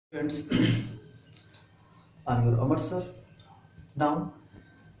Friends, I'm your Amar sir. Now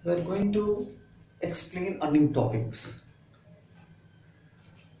we are going to explain a new topics.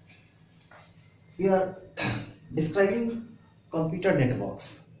 We are describing computer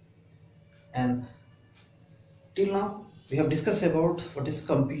networks, and till now we have discussed about what is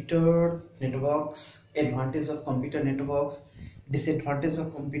computer networks, advantage of computer networks, disadvantage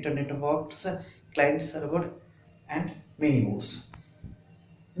of computer networks, client server, and many more.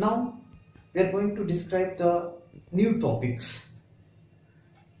 Now we are going to describe the new topics.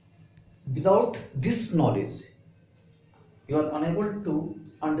 Without this knowledge, you are unable to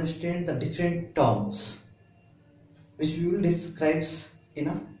understand the different terms which we will describe in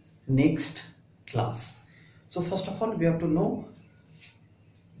a next class. So first of all, we have to know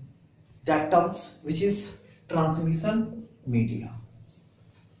that terms which is transmission media.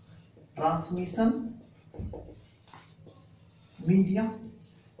 Transmission media.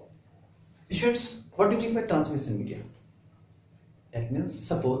 Students, what do you mean by transmission media? That means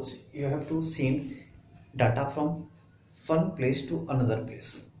suppose you have to send data from one place to another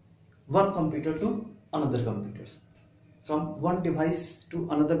place, one computer to another computer, from one device to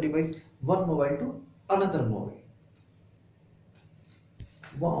another device, one mobile to another mobile,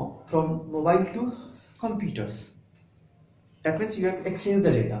 wow, from mobile to computers. That means you have to exchange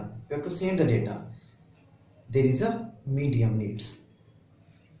the data, you have to send the data. There is a medium needs.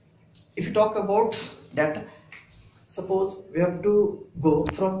 If you talk about data, suppose we have to go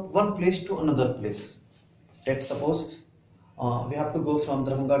from one place to another place. Let's suppose we have to go from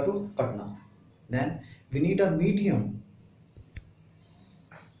Darbhanga to Patna. Then we need a medium.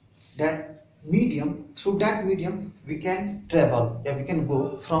 Through that medium, we can travel. Yeah, we can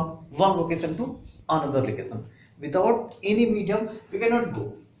go from one location to another location. Without any medium, we cannot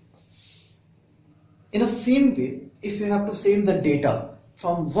go. In the same way, if you have to send the data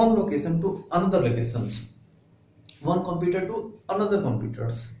from one location to another locations, one computer to another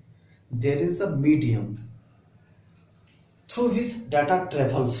computers, there is a medium through which data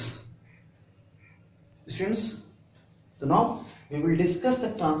travels. Students, so now we will discuss the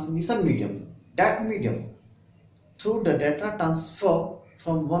transmission medium. That medium through the data transfer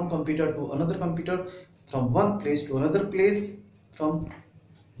from one computer to another computer, from one place to another place, from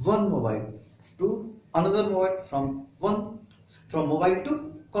one mobile to another mobile, from mobile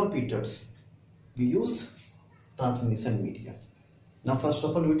to computers. We use transmission media. Now first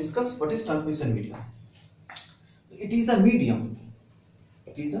of all, we discuss what is transmission media. It is a medium.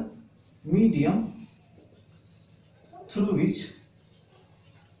 It is a medium through which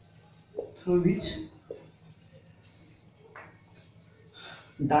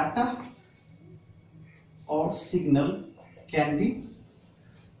data or signal can be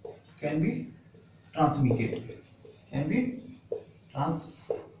transmitted.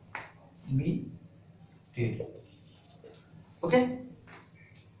 Okay,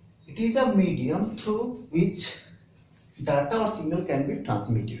 it is a medium through which data or signal can be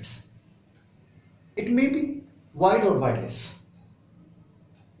transmitted. It may be wired or wireless.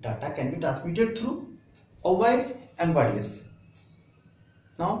 Data can be transmitted through a wired and wireless.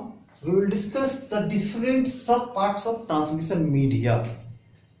 Now we will discuss the different sub parts of transmission media.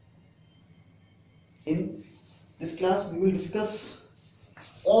 In this class we will discuss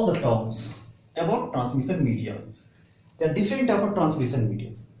all the terms about transmission media. There are different types of transmission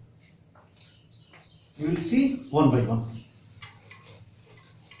media. We will see one by one.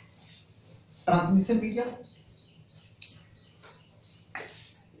 Transmission media.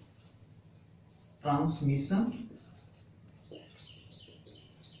 Transmission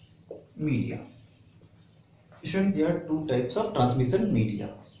media. Usually there are two types of transmission media.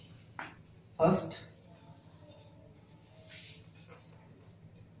 First,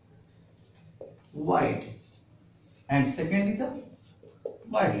 wired, and second is a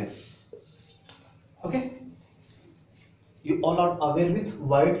wireless. Okay, you all are aware with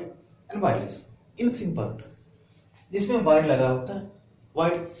wired and wireless. In simple, जिसमें wire लगा होता है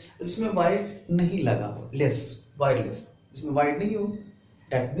wire, जिसमें wire नहीं लगा हो less wireless, जिसमें wire नहीं हो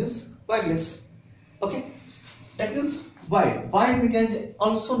that means wireless. Okay, that means wired media is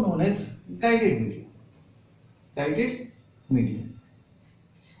also known as guided media,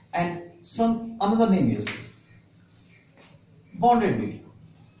 and some another name is bonded media.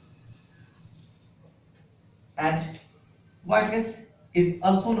 And wireless is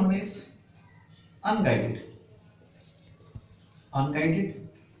also known as unguided,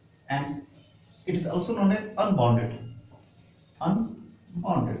 and it is also known as unbounded.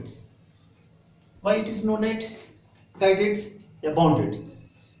 Why it is known as guided or bounded?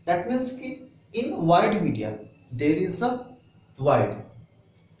 That means in wired media there is a wide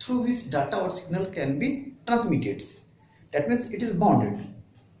through which data or signal can be transmitted. That means it is bounded.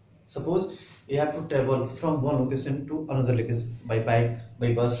 Suppose you have to travel from one location to another location by bike,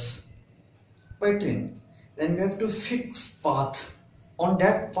 by bus, by train. Then we have to fix path. On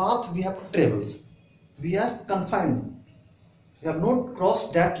that path we have to travel. We are confined. We have not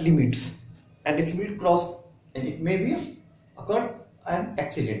crossed that limits. And if we will cross, then it may be occurred an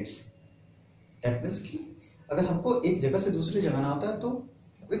accidents. That means कि अगर हमको एक जगह से दूसरी जगह जाना होता है तो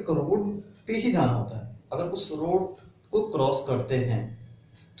एक रोड पे ही जाना होता है. अगर उस रोड को क्रॉस करते हैं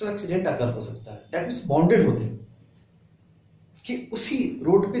तो एक्सीडेंट अकर हो सकता है. दैट मीन्स बाउंडेड होते हैं कि उसी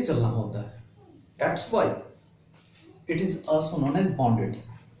रोड पे चलना होता है. That's why it is also known as bounded.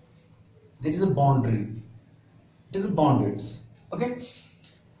 There is a boundary. It is bounded. Okay.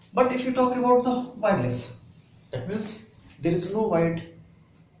 But if you talk about the wireless, that means there is no wide.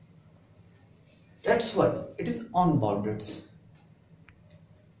 That's why it is unbounded.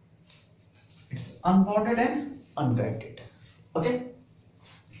 It's unbounded and unguided. Okay.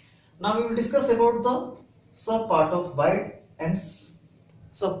 Now we will discuss about the sub part of wide and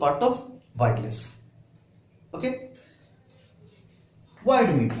sub part of wireless. Okay.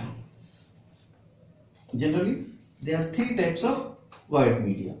 Wide media. Generally, there are three types of wide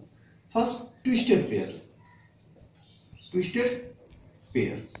media. First, twisted pair. Twisted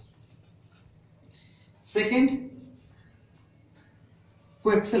pair. Second,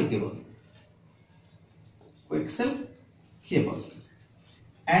 coaxial cable. Coaxial cables.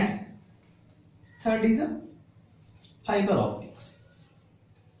 And third is a fiber optics.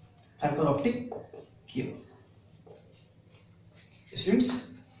 Fiber optic cable. Students,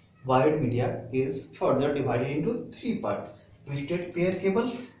 wired media is further divided into three parts: twisted pair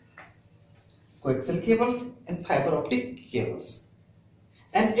cables, coaxial cables, and fiber optic cables.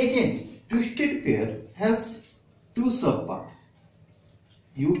 And again, twisted pair has two subparts,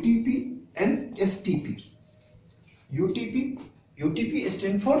 UTP and STP. UTP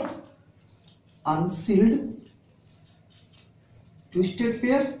stands for unsealed twisted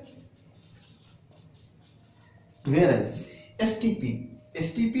pair, whereas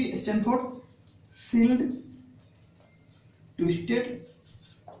STP stands for sealed twisted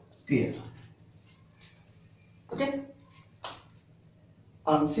pair. Okay.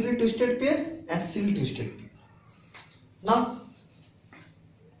 Unsealed twisted pair and sealed twisted pair. Now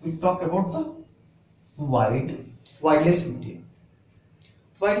we talk about the wireless media.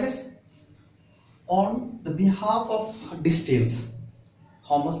 Wireless on the behalf of distance.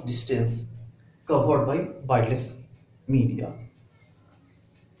 How much distance covered by wireless media?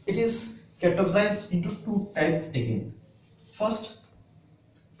 It is categorized into two types again. First,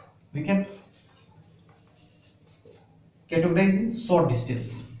 we can categorized in short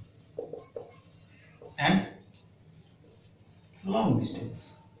distance and long distance.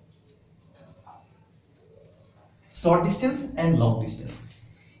 Short distance and long distance.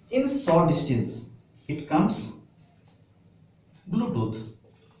 In short distance, it comes Bluetooth,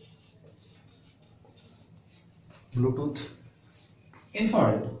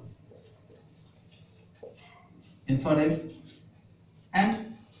 infrared,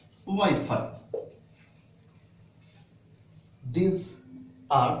 and Wi-Fi. These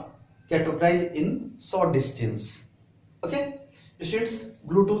are categorized in short distance. Okay, students,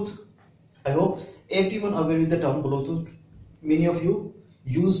 Bluetooth. I hope everyone aware with the term Bluetooth. Many of you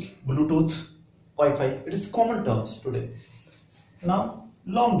used Bluetooth, Wi-Fi. It is common terms today. Now,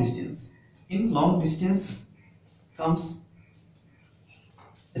 long distance. In long distance comes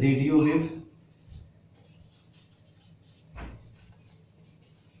radio wave,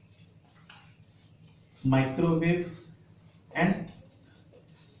 microwave, and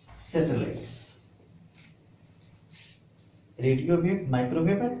satellites. Radio wave,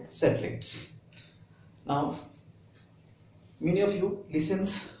 microwave, and satellites. Now, many of you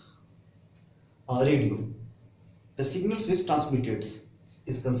listens radio. The signals which transmitted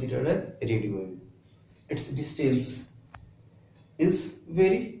is considered as radio wave. Its distance is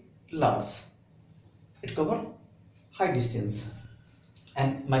very large. It covers high distance.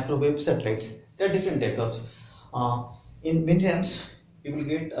 And microwave satellites, they are different types. In many times you will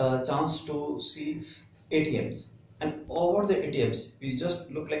get a chance to see ATMs, and over the ATMs we just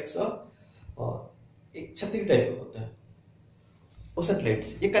look like एक छतरी type का होता है, वो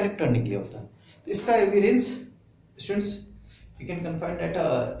satellites ये connect करने के लिए होता है. तो इसका भी range students you can confine that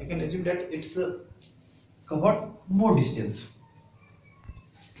you can assume that it's covered more distance.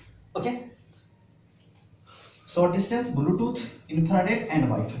 Okay, short distance, Bluetooth, infrared, and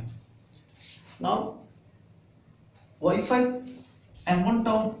Wi-Fi. Now Wi-Fi, and one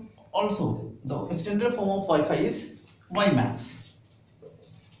term also, the extended form of Wi-Fi is WiMAX.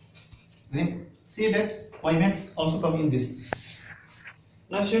 Then say that WiMAX also come in this.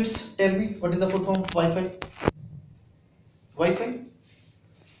 Now students, tell me what is the full form of Wi-Fi? Wi-Fi,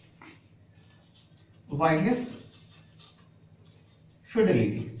 wireless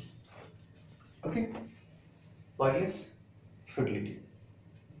fidelity. Okay, wireless fidelity.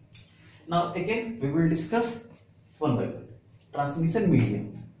 Now again we will discuss one by one. Transmission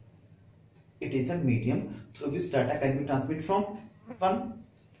medium. It is a medium through which data can be transmitted from one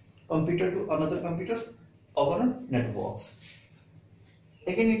computer to another computer over networks.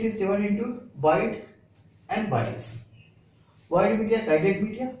 Again, it is divided into wide and wireless. Wide media, guided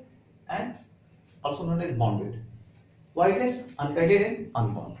media, and also known as bounded. Wireless, unguided and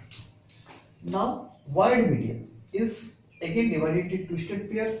unbound. Now, wide media is again divided into twisted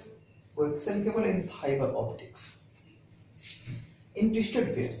pairs, coaxial cable and fiber optics. In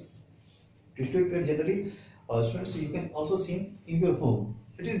twisted pairs generally, students, you can also see in your home.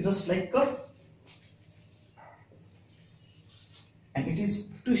 It is just like a, and it is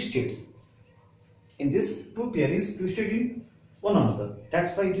twisted. In this, two pair is twisted in one another.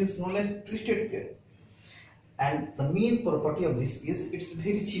 That's why it is known as twisted pair. And the main property of this is it's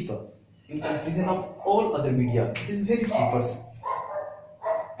very cheaper in comparison of all other media. It is very cheaper,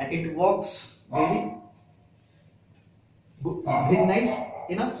 and it works very good, very nice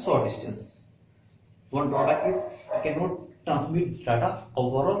in a short distance. One drawback is you cannot transmit data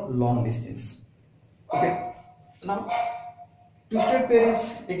over a long distance. Okay. Now, twisted pair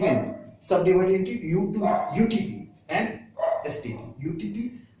is again subdivided into UTP and STP.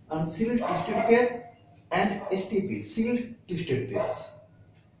 UTP, unsealed twisted pair, and STP, sealed twisted pairs.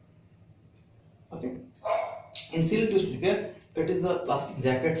 Okay. In sealed twisted pair, it is the plastic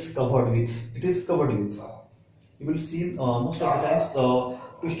jackets covered with. It is covered with. You will see most of the times the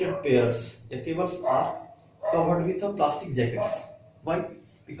twisted pairs, the cables are covered with plastic jackets. Why?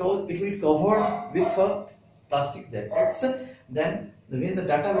 Because it will cover with plastic jackets. Then when the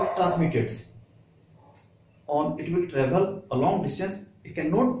data will transmitted on, it will travel a long distance. It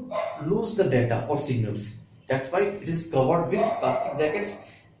cannot lose the data or signals. That's why it is covered with plastic jackets,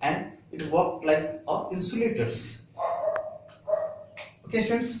 and it works like insulators. Okay,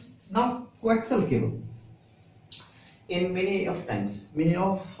 students. Now, coaxial cable. In many of you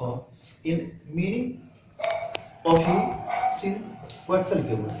seen coaxial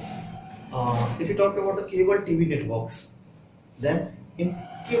cable. If you talk about the cable TV networks, then in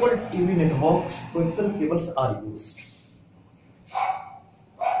cable TV networks, coaxial cables are used.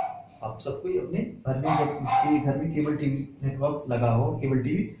 आप सबको अपने घर में जब इसके घर में cable TV network लगा हो, केबल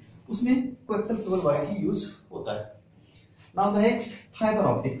टीवी, उसमें कोएक्सियल केबल वायर ही यूज होता है. Now the next, fiber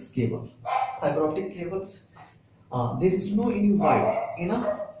optics cable. Fiber optic cables. There is no any wire in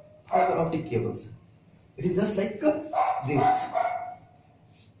a fiber optic cables. It is just like this.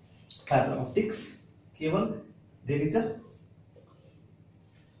 Fiber optics cable. There is a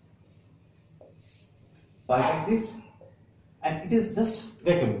wire like this, and it is just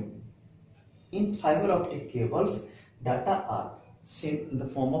vacuum. In fiber optic cables, data are sent in the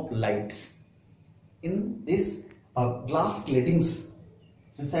form of lights. In this glass claddings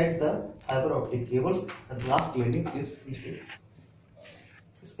inside the fiber optic cables, the glass cladding is installed.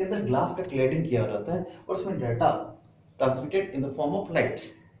 इसके अंदर glass का cladding किया रहता है और उसमें data transmitted in the form of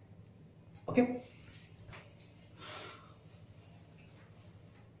lights. Okay.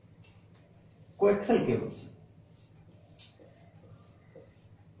 Coaxial cables.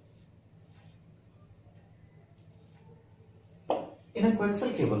 In a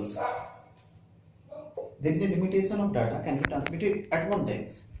coaxial cables, there is a limitation of data can be transmitted at one time.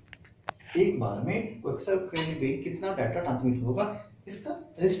 एक बार में कोएक्सियल केबल में कितना डाटा ट्रांसमिट होगा इसका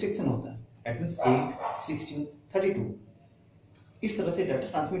रिस्ट्रिक्शन होता है. That means 8, 16, 32 इस तरह से डाटा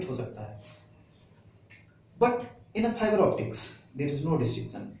ट्रांसमिट हो सकता है. But in a fiber optics, there is no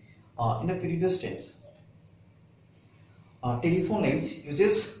restriction. In the previous steps, telephone lines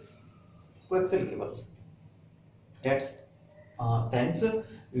uses coaxial cables. That's times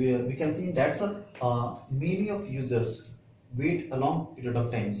we can see that's many of users wait a long period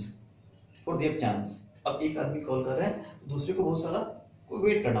of times for their chance. अब एक आदमी call कर रहा है तो दूसरे को बहुत सारा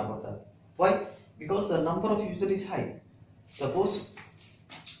वेट करना पड़ता है. Why? Because the number of users is high. Suppose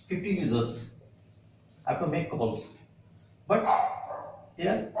 50 users have to make calls, but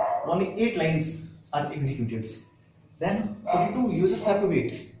here only 8 lines are executed. Then 42 users have to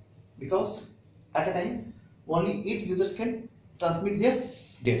wait because at a time only 8 users can transmit their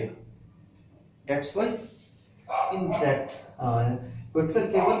data. That's why in that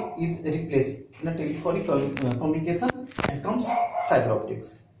coaxial cable is replaced in a telephonic communication and comes fiber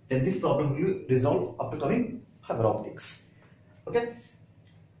optics. Then this problem will be resolved after coming fiber optics. Okay.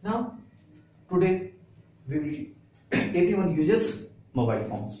 Now today we will everyone uses mobile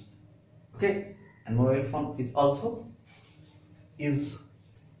phones, okay, and mobile phone is also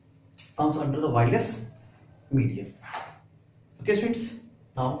comes under the wireless medium. Okay students,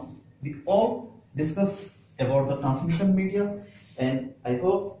 now we all discuss about the transmission media, and I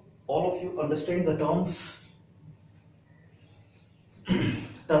hope all of you understand the terms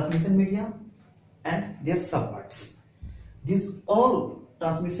transmission media and their subparts. These all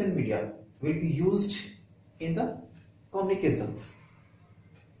transmission media will be used in the communications,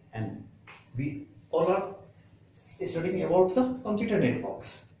 and we all are studying about the computer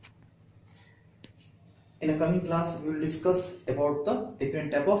networks. In a coming class, we will discuss about the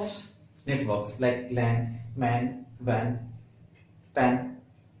different type of networks like LAN, MAN, WAN, PAN.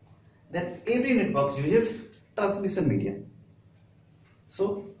 Then every network uses transmission media.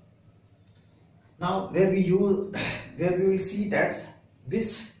 So now where we will see that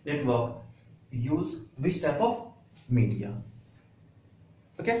which network use which type of media.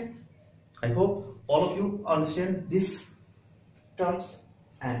 Okay, I hope all of you understand these terms,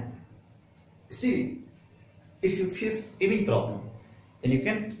 and still if you face any problem, then you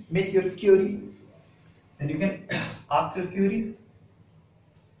can make your query, and you can ask your query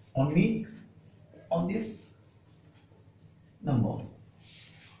on me on this number.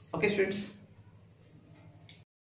 Okay students.